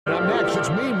And up next,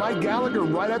 it's me, Mike Gallagher,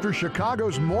 right after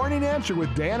Chicago's Morning Answer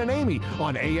with Dan and Amy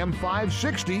on AM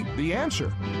 560, The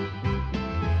Answer.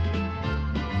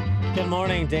 Good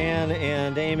morning, Dan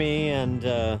and Amy, and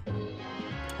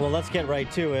well, let's get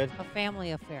right to it. A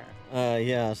family affair.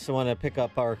 Yes, I want to pick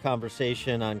up our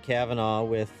conversation on Kavanaugh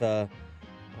with our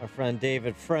friend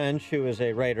David French, who is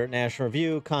a writer at National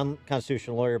Review,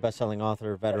 constitutional lawyer, best-selling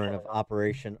author, veteran of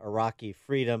Operation Iraqi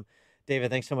Freedom. David,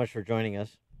 thanks so much for joining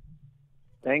us.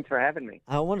 Thanks for having me.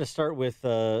 I want to start with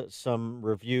some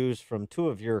reviews from two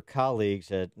of your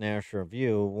colleagues at National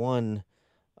Review, one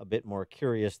a bit more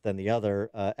curious than the other.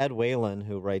 Ed Whalen,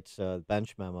 who writes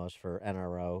bench memos for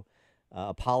NRO,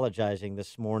 apologizing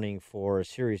this morning for a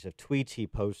series of tweets he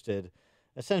posted,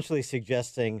 essentially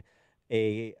suggesting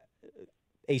a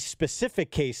specific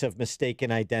case of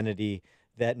mistaken identity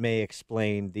that may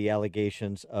explain the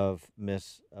allegations of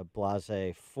Miss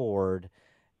Blasey Ford,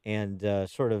 and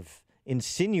sort of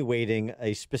insinuating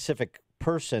a specific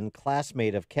person,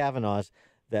 classmate of Kavanaugh's,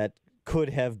 that could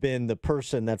have been the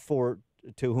person that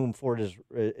to whom Ford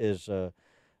is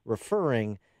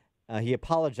referring. He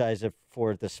apologized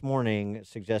for it this morning,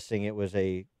 suggesting it was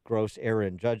a gross error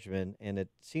in judgment, and it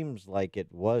seems like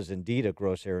it was indeed a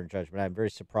gross error in judgment. I'm very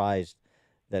surprised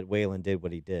that Whalen did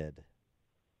what he did.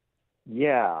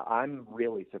 Yeah, I'm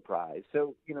really surprised.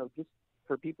 So, just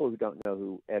for people who don't know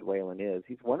who Ed Whalen is,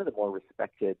 he's one of the more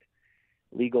respected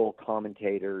legal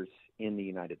commentators in the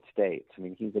United States. I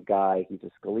mean, he's a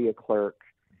Scalia clerk,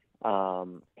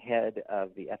 head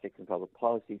of the Ethics and Public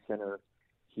Policy Center.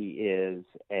 He is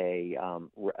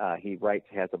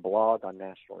has a blog on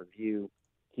National Review.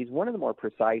 He's one of the more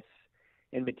precise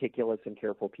and meticulous and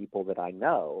careful people that I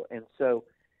know. And so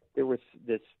there was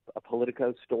a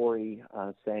Politico story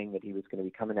saying that he was going to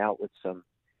be coming out with some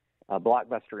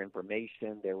blockbuster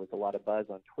information. There was a lot of buzz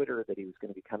on Twitter that he was going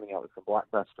to be coming out with some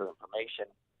blockbuster information.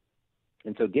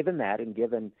 And so given that and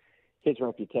given his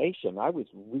reputation, I was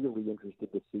really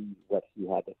interested to see what he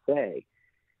had to say.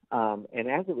 And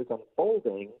as it was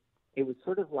unfolding, it was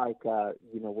sort of like,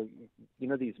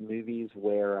 these movies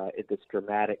where at this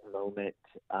dramatic moment,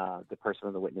 the person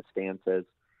on the witness stand says,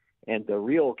 and the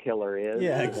real killer is.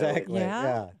 Yeah, exactly.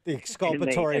 Yeah. The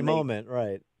exculpatory moment,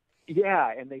 right.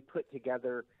 Yeah, and they put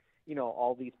together,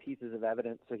 all these pieces of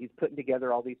evidence. So he's putting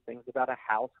together all these things about a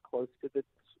house close to the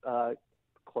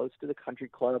country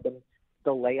club and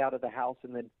the layout of the house,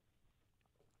 and then,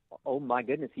 oh my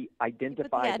goodness, he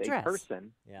identifies a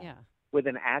person with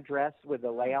an address, with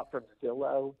a layout from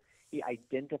Zillow. He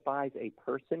identifies a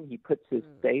person. He puts his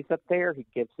face up there. He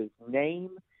gives his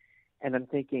name, and I'm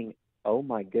thinking, oh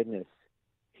my goodness,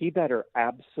 he better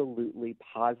absolutely,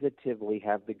 positively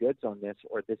have the goods on this,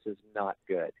 or this is not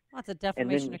good. Well, it's a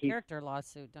defamation of character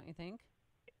lawsuit, don't you think?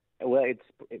 Well, it's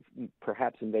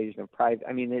perhaps invasion of privacy.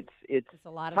 I mean, it's a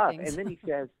lot tough. of things. And then he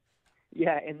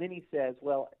says,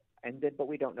 well, but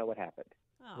we don't know what happened.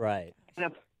 Oh. Right.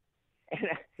 And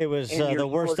it was the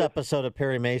worst episode of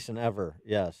Perry Mason ever.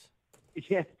 Yes.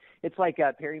 Yeah, it's like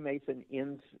Perry Mason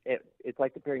ends. It's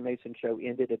like the Perry Mason show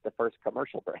ended at the first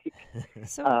commercial break.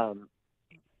 So,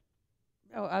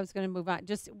 I was going to move on.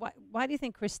 Just why do you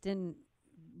think Christine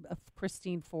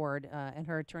Ford and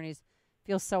her attorneys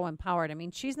feel so empowered? I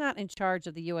mean, she's not in charge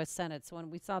of the U.S. Senate. So when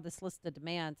we saw this list of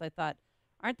demands, I thought,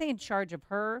 aren't they in charge of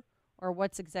her, or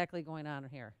what's exactly going on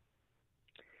here?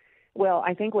 Well,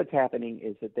 I think what's happening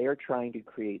is that they are trying to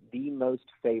create the most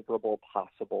favorable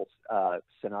possible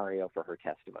scenario for her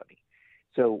testimony.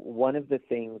 So one of the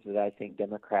things that I think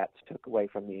Democrats took away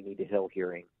from the Anita Hill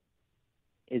hearing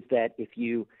is that if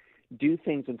you do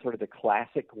things in sort of the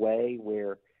classic way,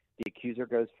 where the accuser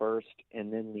goes first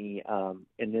and then the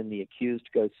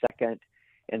accused goes second,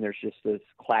 and there's just this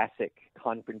classic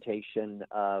confrontation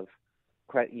of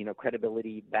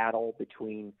credibility battle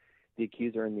between the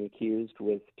accuser and the accused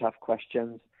with tough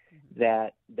questions,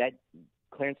 that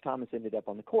Clarence Thomas ended up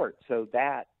on the court. So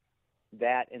that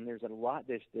and there's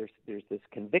this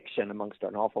conviction amongst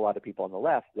an awful lot of people on the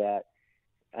left that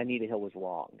Anita Hill was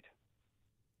wronged.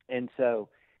 And so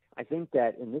I think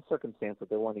that in this circumstance, what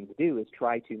they're wanting to do is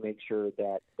try to make sure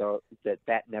that that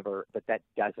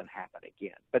doesn't happen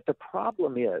again. But the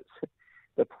problem is,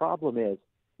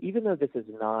 even though this is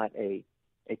not a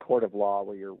court of law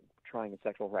where you're trying a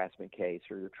sexual harassment case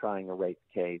or you're trying a rape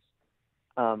case,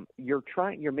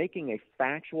 you're making a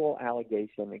factual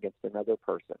allegation against another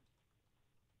person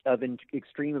of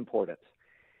extreme importance.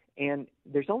 And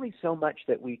there's only so much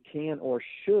that we can or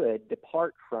should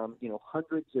depart from,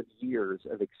 hundreds of years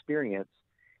of experience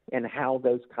and how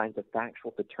those kinds of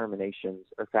factual determinations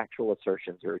or factual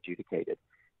assertions are adjudicated.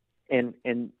 And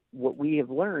what we have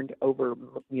learned over,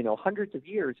 hundreds of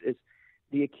years is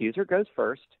the accuser goes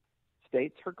first,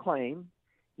 states her claim,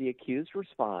 the accused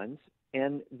responds,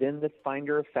 and then the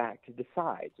finder of fact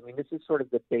decides. I mean, this is sort of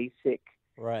the basic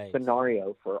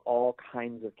scenario for all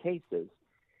kinds of cases.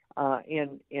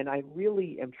 And I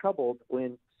really am troubled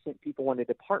when people want to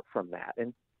depart from that.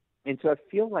 And so I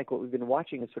feel like what we've been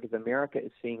watching is sort of America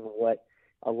is seeing what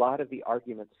a lot of the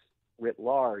arguments writ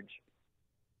large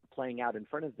playing out in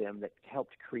front of them that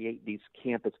helped create these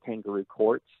campus kangaroo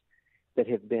courts that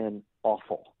have been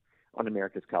awful on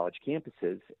America's college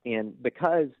campuses. And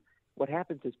because what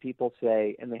happens is people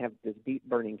say, and they have this deep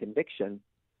burning conviction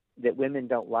that women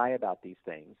don't lie about these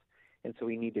things. And so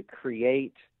we need to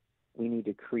create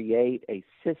a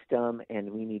system,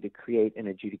 and we need to create an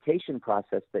adjudication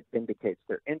process that vindicates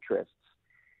their interests,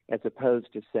 as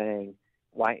opposed to saying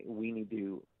why we need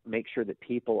to make sure that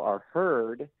people are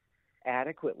heard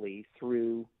adequately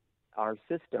through our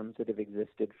systems that have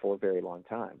existed for a very long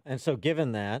time. And so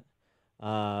given that,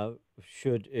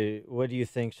 what do you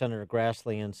think Senator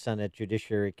Grassley and Senate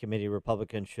Judiciary Committee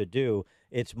Republicans should do?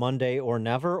 It's Monday or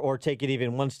never, or take it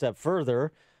even one step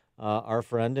further. Our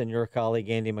friend and your colleague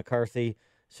Andy McCarthy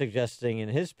suggesting in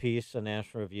his piece, a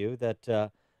National Review,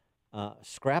 that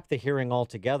scrap the hearing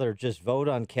altogether, just vote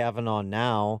on Kavanaugh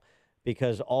now,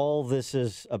 because all this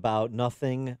is about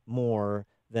nothing more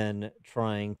than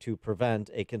trying to prevent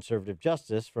a conservative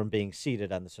justice from being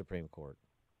seated on the Supreme Court.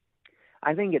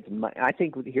 I think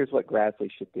here's what Grassley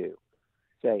should do.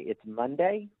 Say it's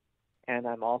Monday, and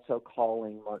I'm also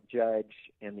calling Mark Judge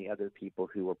and the other people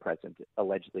who were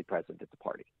allegedly present at the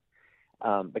party.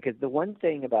 Because the one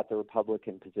thing about the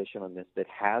Republican position on this that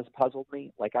has puzzled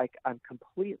me, I'm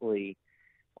completely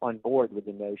on board with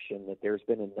the notion that there's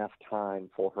been enough time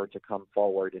for her to come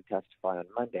forward and testify on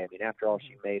Monday. I mean, after all,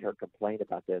 she made her complaint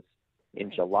about this in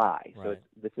July, so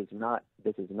this is not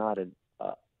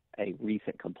a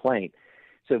recent complaint.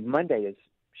 So Monday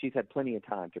she's had plenty of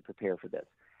time to prepare for this.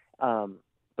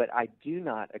 But I do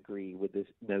not agree with this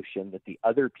notion that the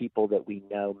other people that we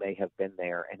know may have been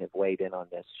there and have weighed in on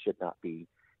this should not be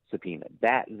subpoenaed.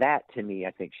 That to me,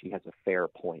 I think she has a fair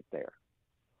point there.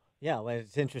 Yeah, well,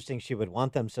 it's interesting she would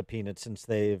want them subpoenaed since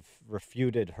they've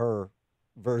refuted her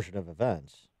version of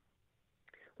events.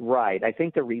 Right. I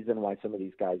think the reason why some of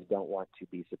these guys don't want to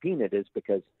be subpoenaed is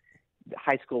because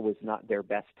high school was not their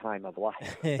best time of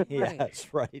life. Yeah,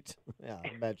 that's right. Yeah,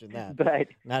 imagine that. But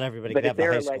not everybody could have the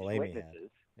high school Amy had.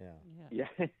 Yeah.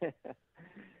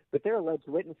 But they're alleged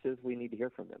witnesses. We need to hear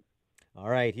from them. All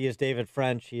right. He is David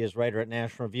French. He is writer at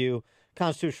National Review,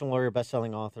 constitutional lawyer,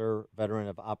 best-selling author, veteran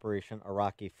of Operation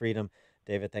Iraqi Freedom.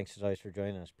 David, thanks as always for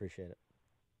joining us. Appreciate it.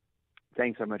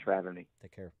 Thanks so much for having me.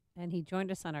 Take care. And he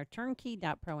joined us on our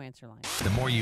turnkey.pro answer line. The more you